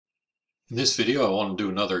In this video, I want to do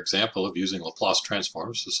another example of using Laplace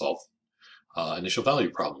transforms to solve initial value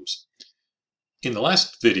problems. In the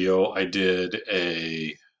last video, I did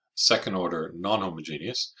a second order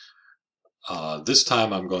non-homogeneous. This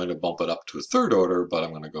time I'm going to bump it up to a third order, but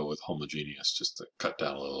I'm going to go with homogeneous just to cut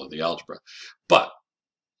down a little of the algebra. But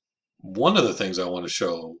one of the things I want to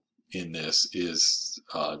show in this is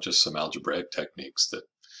just some algebraic techniques that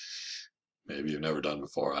maybe you've never done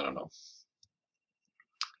before. I don't know.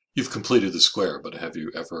 You've completed the square, but have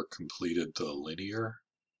you ever completed the linear?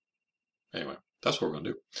 Anyway, that's what we're going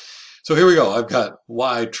to do. So here we go. I've got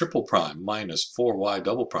y triple prime minus 4y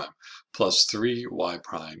double prime plus 3y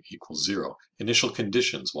prime equals 0. Initial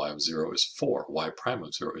conditions, y of 0 is 4, y prime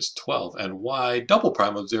of 0 is 12, and y double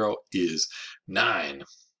prime of 0 is 9.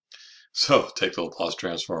 So take the Laplace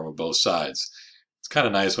transform of both sides. It's kind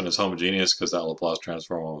of nice when it's homogeneous because that Laplace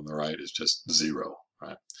transform on the right is just 0,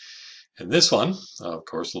 right? And this one, of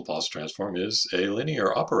course, Laplace transform is a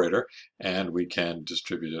linear operator, and we can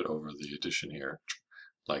distribute it over the addition here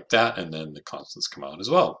like that, and then the constants come out as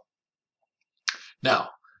well. Now,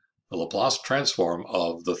 the Laplace transform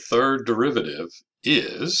of the third derivative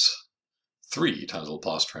is 3 times the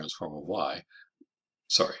Laplace transform of y.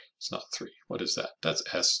 Sorry, it's not 3. What is that? That's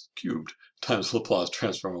s cubed times the Laplace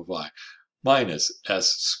transform of y minus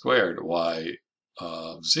s squared y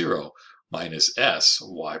of 0 minus s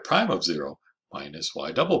y prime of 0 minus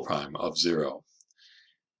y double prime of 0.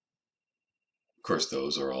 Of course,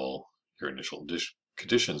 those are all your initial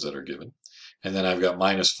conditions that are given. And then I've got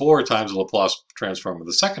minus 4 times the Laplace transform of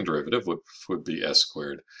the second derivative, which would be s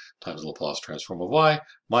squared times the Laplace transform of y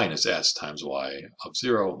minus s times y of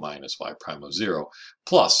 0 minus y prime of 0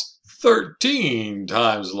 plus 13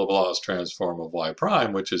 times the Laplace transform of y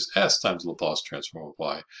prime, which is s times the Laplace transform of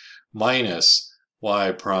y minus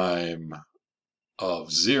y prime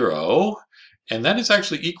of 0, and that is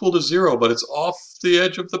actually equal to 0, but it's off the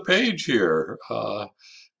edge of the page here.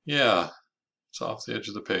 Yeah, it's off the edge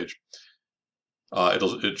of the page.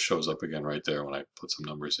 It shows up again right there when I put some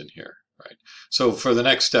numbers in here, right? So for the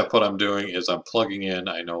next step, what I'm doing is I'm plugging in.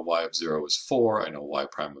 I know y of 0 is 4. I know y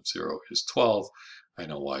prime of 0 is 12. I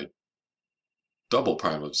know y double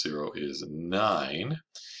prime of 0 is 9.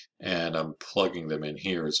 And I'm plugging them in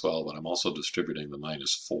here as well, but I'm also distributing the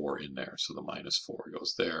minus 4 in there. So the minus 4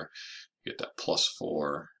 goes there. You get that plus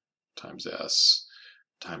 4 times s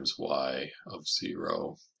times y of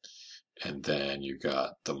 0. And then you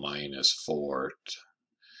got the minus 4.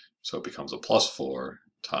 So it becomes a plus 4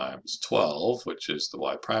 times 12, which is the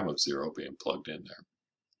y prime of 0 being plugged in there.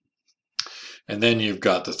 And then you've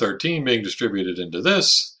got the 13 being distributed into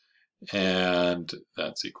this. And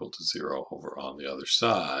that's equal to 0 over on the other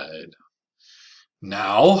side.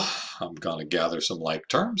 Now, I'm going to gather some like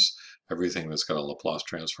terms. Everything that's got a Laplace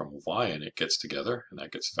transform of y in it gets together, and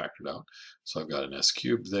that gets factored out. So I've got an s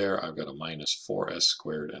cubed there, I've got a minus 4s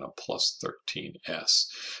squared, and a plus 13s.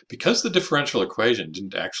 Because the differential equation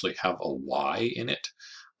didn't actually have a y in it,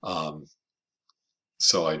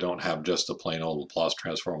 so I don't have just a plain old Laplace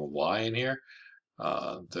transform of y in here,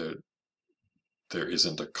 there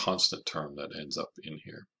isn't a constant term that ends up in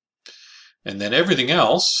here. And then everything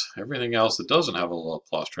else that doesn't have a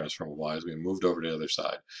Laplace transform of y is being moved over to the other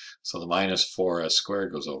side. So the minus 4s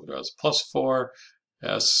squared goes over to as a plus 4s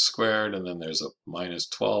squared, and then there's a minus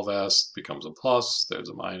 12s becomes a plus, there's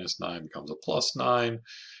a minus 9 becomes a plus 9,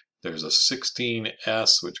 there's a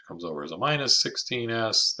 16s which comes over as a minus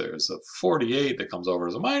 16s, there's a 48 that comes over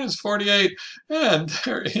as a minus 48, and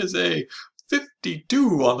there is a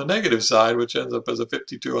 52 on the negative side, which ends up as a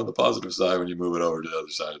 52 on the positive side when you move it over to the other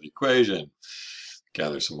side of the equation.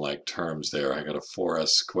 Gather some like terms there. I got a 4s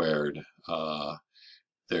squared.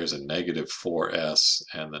 There's a negative 4s,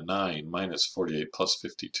 and the 9 minus 48 plus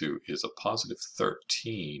 52 is a positive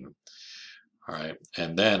 13. All right,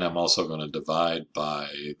 and then I'm also going to divide by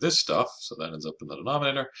this stuff, so that ends up in the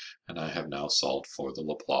denominator, and I have now solved for the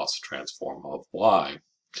Laplace transform of y.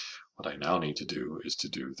 What I now need to do is to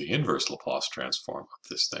do the inverse Laplace transform of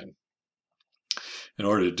this thing. In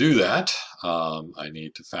order to do that, I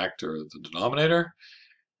need to factor the denominator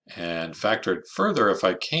and factor it further if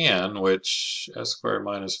I can, which s squared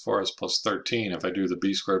minus 4s plus 13, if I do the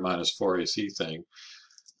b squared minus 4ac thing,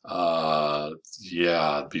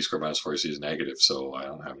 yeah, b squared minus 4ac is negative, so I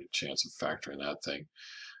don't have any chance of factoring that thing.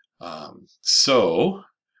 I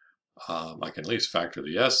can at least factor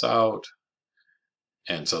the s out.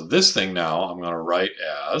 And so this thing now I'm going to write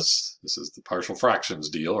as, this is the partial fractions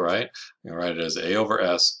deal, right? I'm going to write it as a over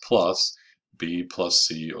s plus b plus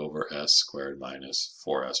c over s squared minus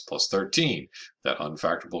 4s plus 13. That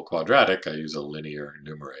unfactorable quadratic, I use a linear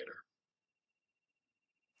numerator.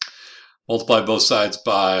 Multiply both sides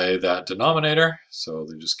by that denominator, so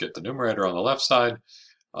they just get the numerator on the left side.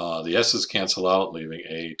 The s's cancel out, leaving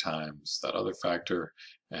a times that other factor.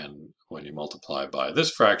 And when you multiply by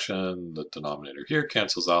this fraction, the denominator here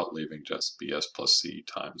cancels out, leaving just bs plus c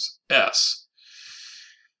times s.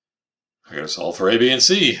 I gotta solve for a, b, and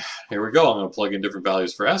c. Here we go. I'm going to plug in different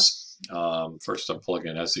values for s. First, I'm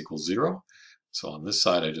plugging in s equals 0. So on this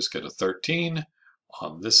side, I just get a 13.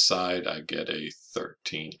 On this side, I get a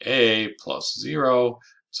 13a plus 0.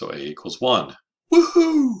 So a equals 1.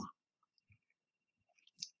 Woohoo!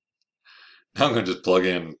 Now I'm going to just plug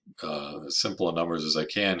in as simple a numbers as I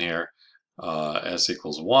can here. S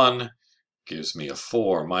equals 1 gives me a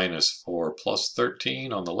 4 minus 4 plus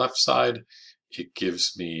 13 on the left side. It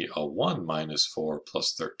gives me a 1 minus 4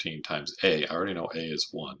 plus 13 times a. I already know a is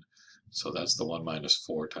 1. So that's the 1 minus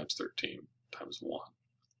 4 times 13 times 1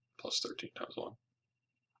 plus 13 times 1.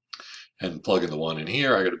 And plug in the 1 in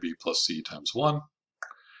here, I got a b plus c times 1.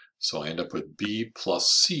 So I end up with b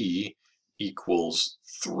plus c equals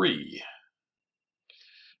 3.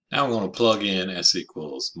 Now I'm going to plug in s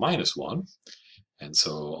equals minus 1. And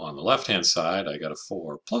so on the left-hand side, I got a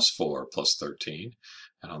 4 plus 13.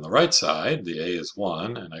 And on the right side, the a is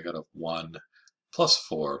 1, and I got a 1 plus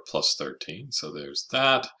 4 plus 13. So there's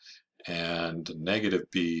that. And negative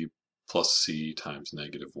b plus c times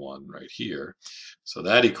negative 1 right here. So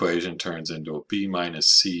that equation turns into a b minus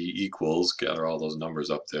c equals, gather all those numbers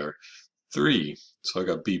up there, 3. So I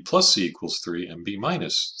got b plus c equals 3 and b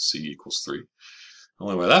minus c equals 3. The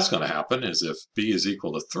only way that's going to happen is if b is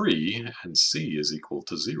equal to 3 and c is equal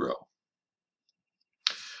to 0.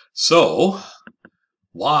 So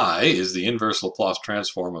y is the inverse Laplace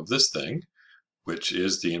transform of this thing, which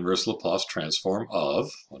is the inverse Laplace transform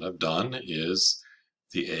of, what I've done is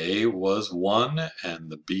the a was 1 and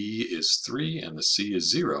the b is 3 and the c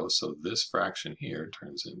is 0. So this fraction here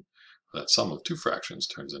turns in, that sum of two fractions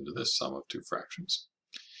turns into this sum of two fractions.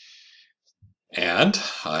 And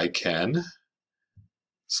I can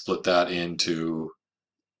split that into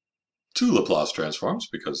two Laplace transforms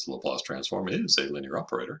because the Laplace transform is a linear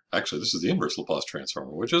operator. Actually, this is the inverse Laplace transform,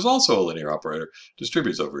 which is also a linear operator,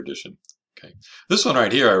 distributes over addition. Okay, this one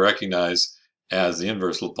right here I recognize as the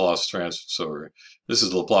inverse Laplace transform. So this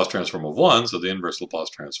is the Laplace transform of 1, so the inverse Laplace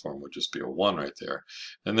transform would just be a 1 right there.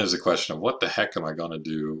 Then there's a question of what the heck am I going to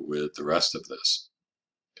do with the rest of this?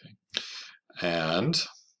 Okay, and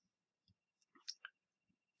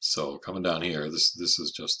so coming down here, this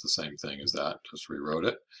is just the same thing as that, just rewrote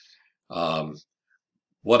it.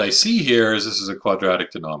 What I see here is this is a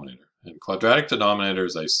quadratic denominator. And quadratic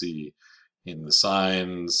denominators I see in the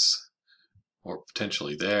signs, or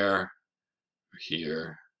potentially there, or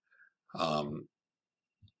here.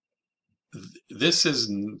 This is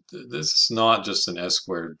not just an s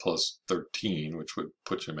squared plus 13, which would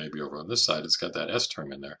put you maybe over on this side. It's got that s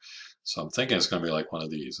term in there. So I'm thinking it's going to be like one of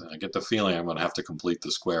these. And I get the feeling I'm going to have to complete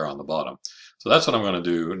the square on the bottom. So that's what I'm going to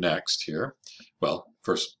do next here. Well,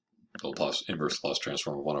 first, the Laplace, inverse Laplace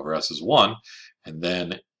transform of 1 over s is 1. And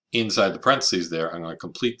then inside the parentheses there, I'm going to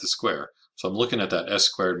complete the square. So I'm looking at that s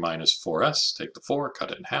squared minus 4s. Take the 4, cut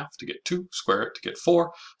it in half to get 2, square it to get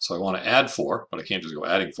 4. So I want to add 4, but I can't just go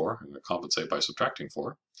adding 4. I'm going to compensate by subtracting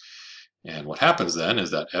 4. And what happens then is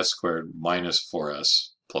that s squared minus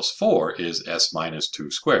 4s plus 4 is s minus 2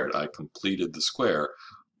 squared. I completed the square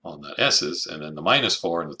on the s's, and then the minus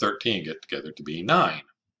 4 and the 13 get together to be 9.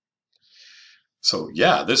 So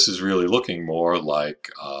yeah, this is really looking more like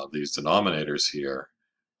these denominators here.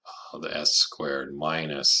 The s squared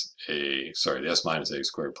minus a, sorry, the s minus a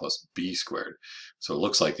squared plus b squared. So it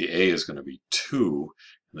looks like the a is going to be 2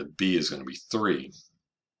 and the b is going to be 3. All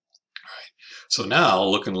right. So now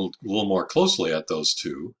looking a little more closely at those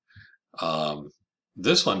two,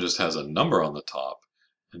 this one just has a number on the top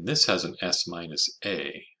and this has an s minus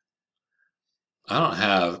a. I don't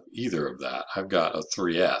have either of that. I've got a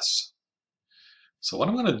 3s. So what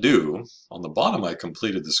I'm going to do, on the bottom I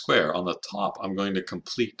completed the square, on the top I'm going to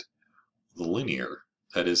complete the linear.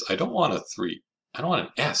 That is, I don't want a 3, I don't want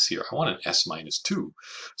an s here, I want an s minus 2.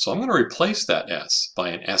 So I'm going to replace that s by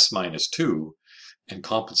an s minus 2 and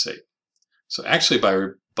compensate. So actually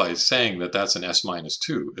by saying that that's an s minus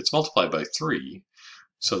 2, it's multiplied by 3,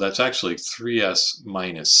 so that's actually 3s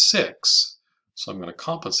minus 6. So I'm going to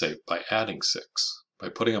compensate by adding 6. By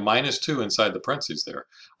putting a minus 2 inside the parentheses there,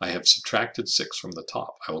 I have subtracted 6 from the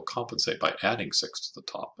top. I will compensate by adding 6 to the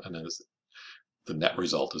top, and then the net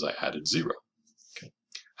result is I added 0. Okay.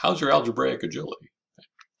 How's your algebraic agility?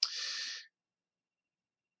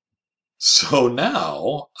 So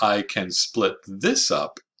now I can split this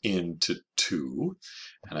up into 2,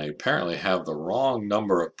 and I apparently have the wrong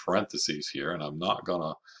number of parentheses here, and I'm not going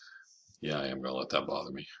to Yeah, I am going to let that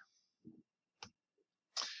bother me.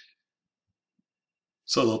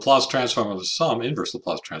 So the Laplace transform of the sum, inverse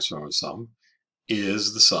Laplace transform of the sum,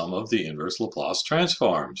 is the sum of the inverse Laplace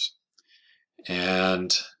transforms.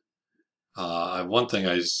 And one thing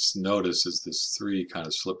I noticed is this 3 kind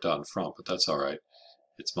of slipped out in front, but that's all right.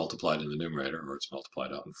 It's multiplied in the numerator, or it's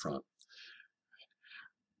multiplied out in front.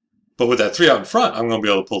 But with that 3 out in front, I'm going to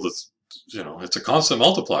be able to pull this, it's a constant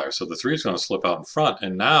multiplier, so the 3 is going to slip out in front,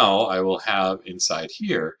 and now I will have inside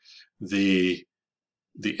here the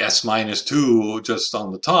s minus 2 just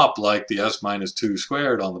on the top, like the s minus 2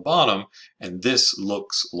 squared on the bottom, and this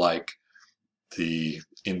looks like the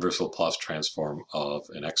inverse Laplace transform of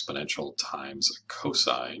an exponential times a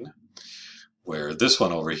cosine, where this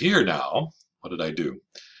one over here now, what did I do?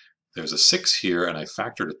 There's a 6 here, and I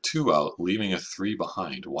factored a 2 out, leaving a 3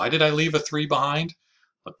 behind. Why did I leave a 3 behind?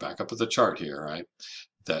 Look back up at the chart here, right?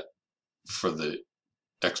 That for the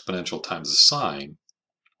exponential times the sine,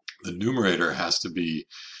 the numerator has to be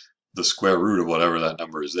the square root of whatever that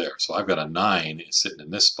number is there. So I've got a 9 sitting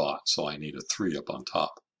in this spot, so I need a 3 up on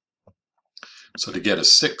top. So to get a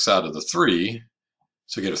 6 out of the 3,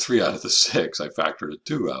 so to get a 3 out of the 6, I factored a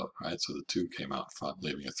 2 out, right? So the 2 came out front,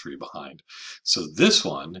 leaving a 3 behind. So this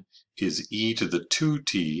one is e to the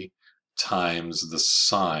 2t times the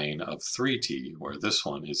sine of 3t, where this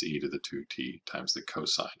one is e to the 2t times the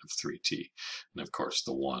cosine of 3t. And of course,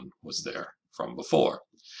 the 1 was there from before.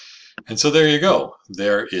 And so there you go.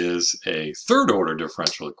 There is a third order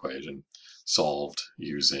differential equation solved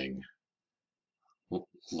using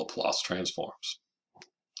Laplace transforms.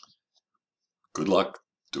 Good luck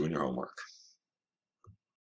doing your homework.